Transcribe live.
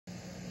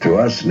To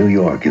us, New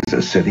York is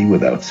a city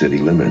without city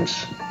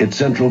limits. It's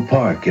Central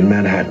Park in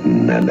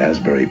Manhattan and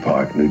Asbury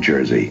Park, New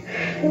Jersey.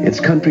 It's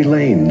country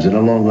lanes in a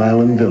Long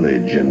Island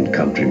village and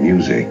country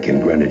music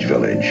in Greenwich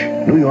Village.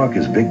 New York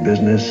is big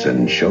business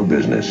and show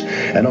business,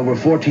 and over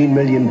 14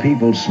 million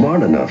people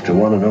smart enough to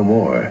want to know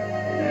more.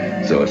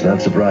 So it's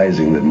not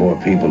surprising that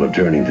more people are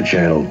turning to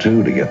Channel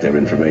 2 to get their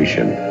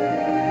information.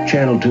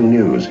 Channel 2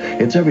 News,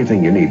 it's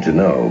everything you need to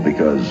know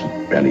because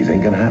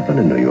anything can happen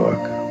in New York.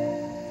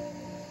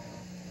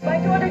 My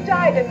daughter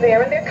died in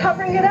there, and they're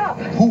covering it up.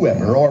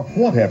 Whoever or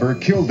whatever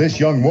killed this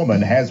young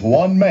woman has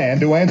one man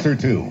to answer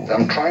to.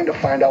 I'm trying to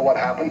find out what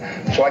happened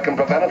so I can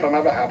prevent it from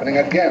ever happening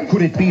again.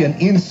 Could it be an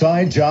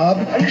inside job?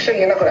 Are you saying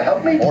you're not going to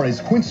help me? Or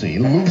is Quincy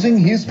losing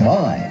his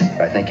mind?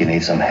 I think you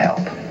need some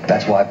help.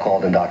 That's why I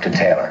called in Dr.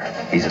 Taylor.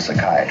 He's a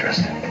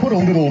psychiatrist. Put a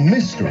little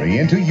mystery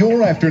into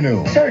your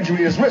afternoon.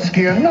 Surgery is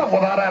risky enough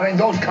without adding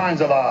those kinds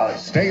of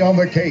odds. Stay on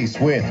the case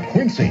with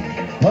Quincy,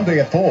 Monday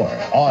at 4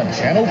 on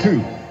Channel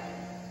 2.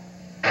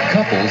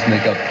 Couples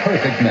make a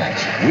perfect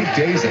match.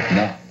 Weekdays at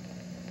 9.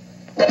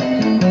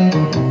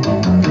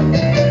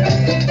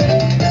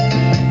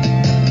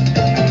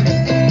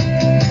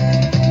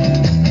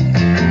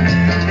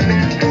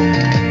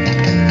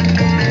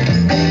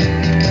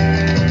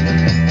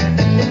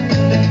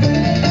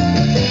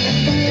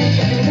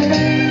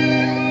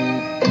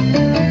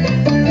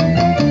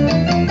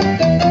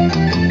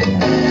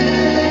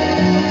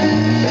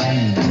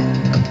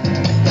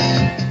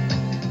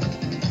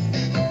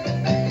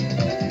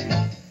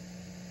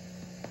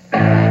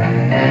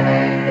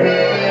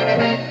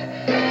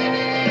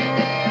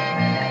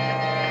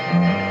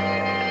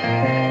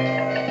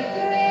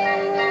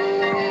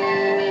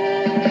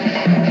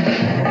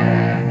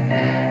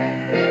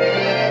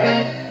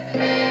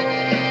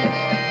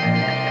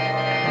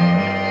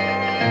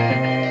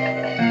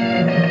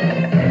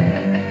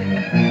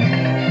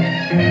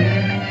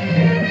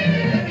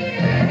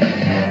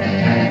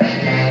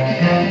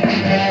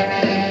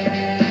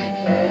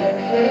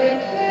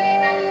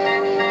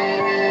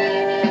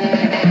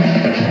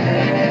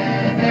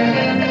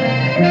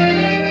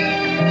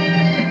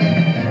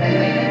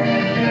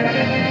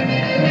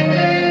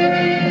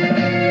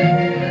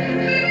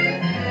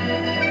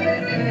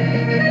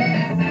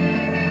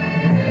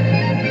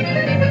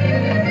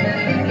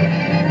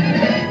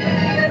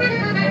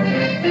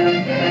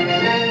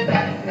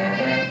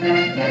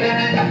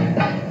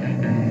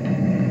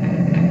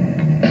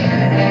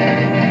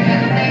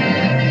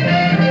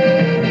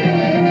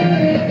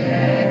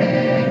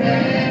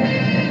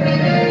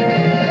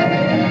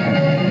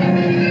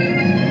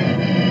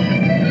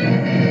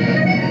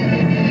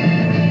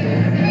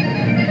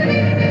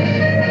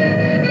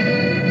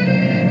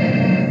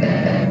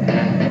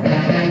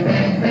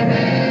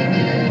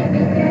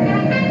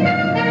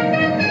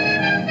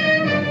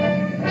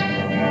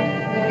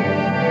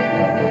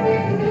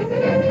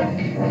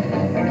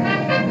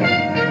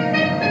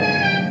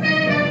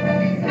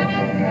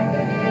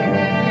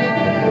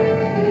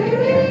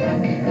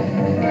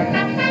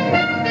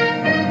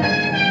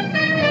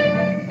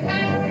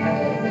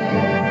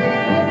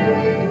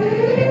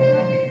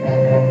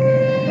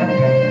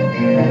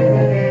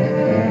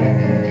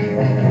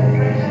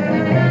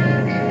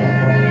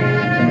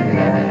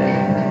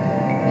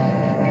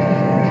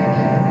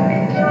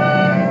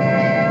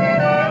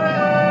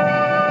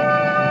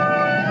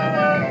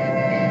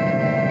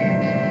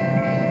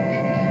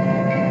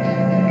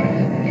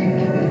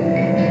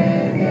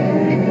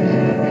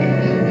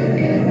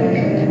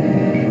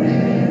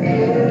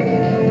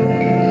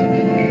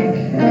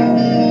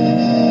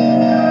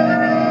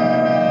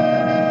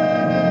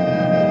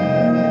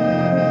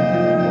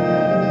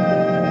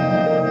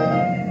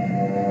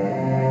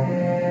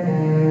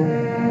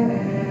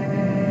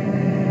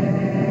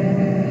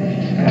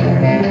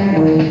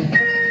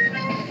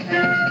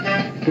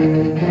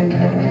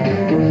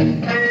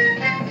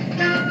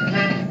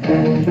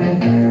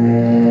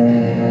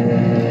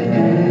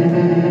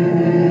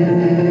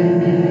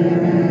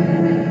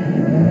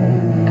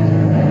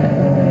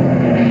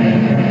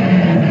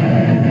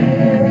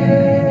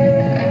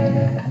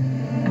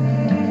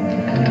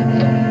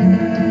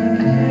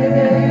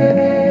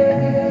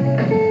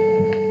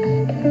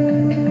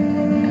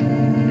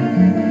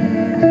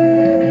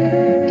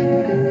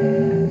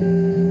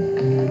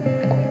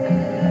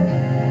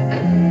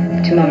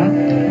 Tomorrow?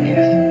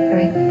 Yes.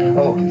 Right.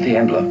 Oh, the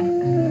envelope.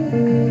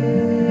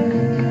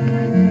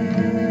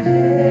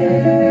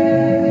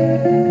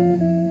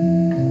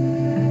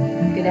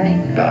 Good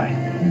night. Bye.